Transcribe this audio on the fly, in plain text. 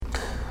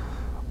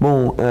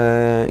Bom,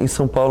 em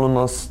São Paulo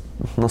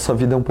nossa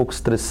vida é um pouco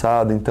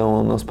estressada,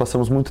 então nós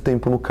passamos muito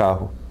tempo no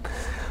carro.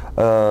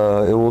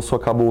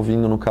 Acabo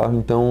ouvindo no carro,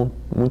 então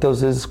muitas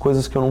vezes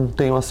coisas que eu não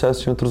tenho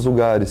acesso em outros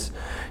lugares.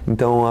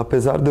 Então,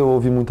 apesar de eu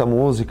ouvir muita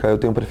música, eu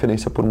tenho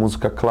preferência por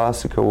música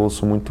clássica, eu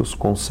ouço muitos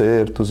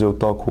concertos, eu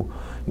toco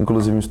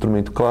inclusive um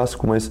instrumento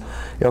clássico, mas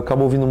eu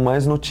acabo ouvindo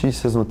mais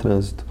notícias no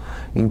trânsito.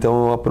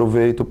 Então eu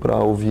aproveito para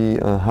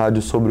ouvir a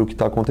rádio sobre o que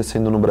está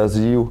acontecendo no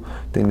Brasil,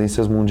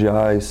 tendências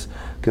mundiais,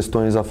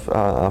 questões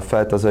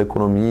afetas à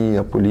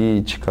economia, à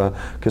política,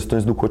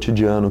 questões do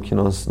cotidiano que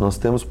nós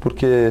temos,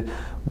 porque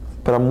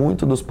para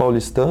muitos dos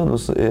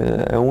paulistanos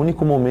é o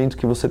único momento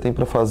que você tem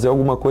para fazer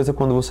alguma coisa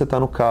quando você está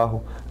no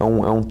carro. É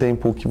um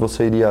tempo que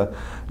você iria,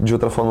 de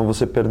outra forma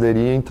você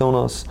perderia, então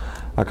nós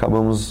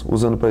acabamos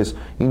usando para isso.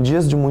 Em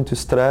dias de muito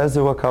estresse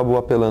eu acabo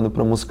apelando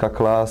para música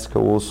clássica,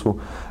 eu ouço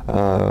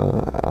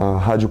a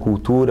Rádio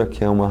Cultura,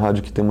 que é uma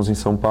rádio que temos em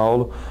São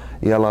Paulo,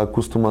 e ela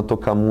costuma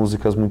tocar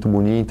músicas muito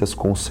bonitas,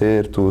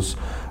 concertos,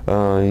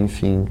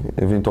 enfim,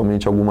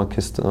 eventualmente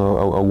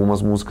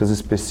algumas músicas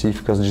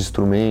específicas de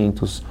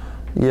instrumentos,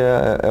 e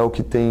é o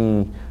que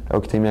tem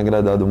me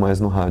agradado mais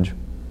no rádio.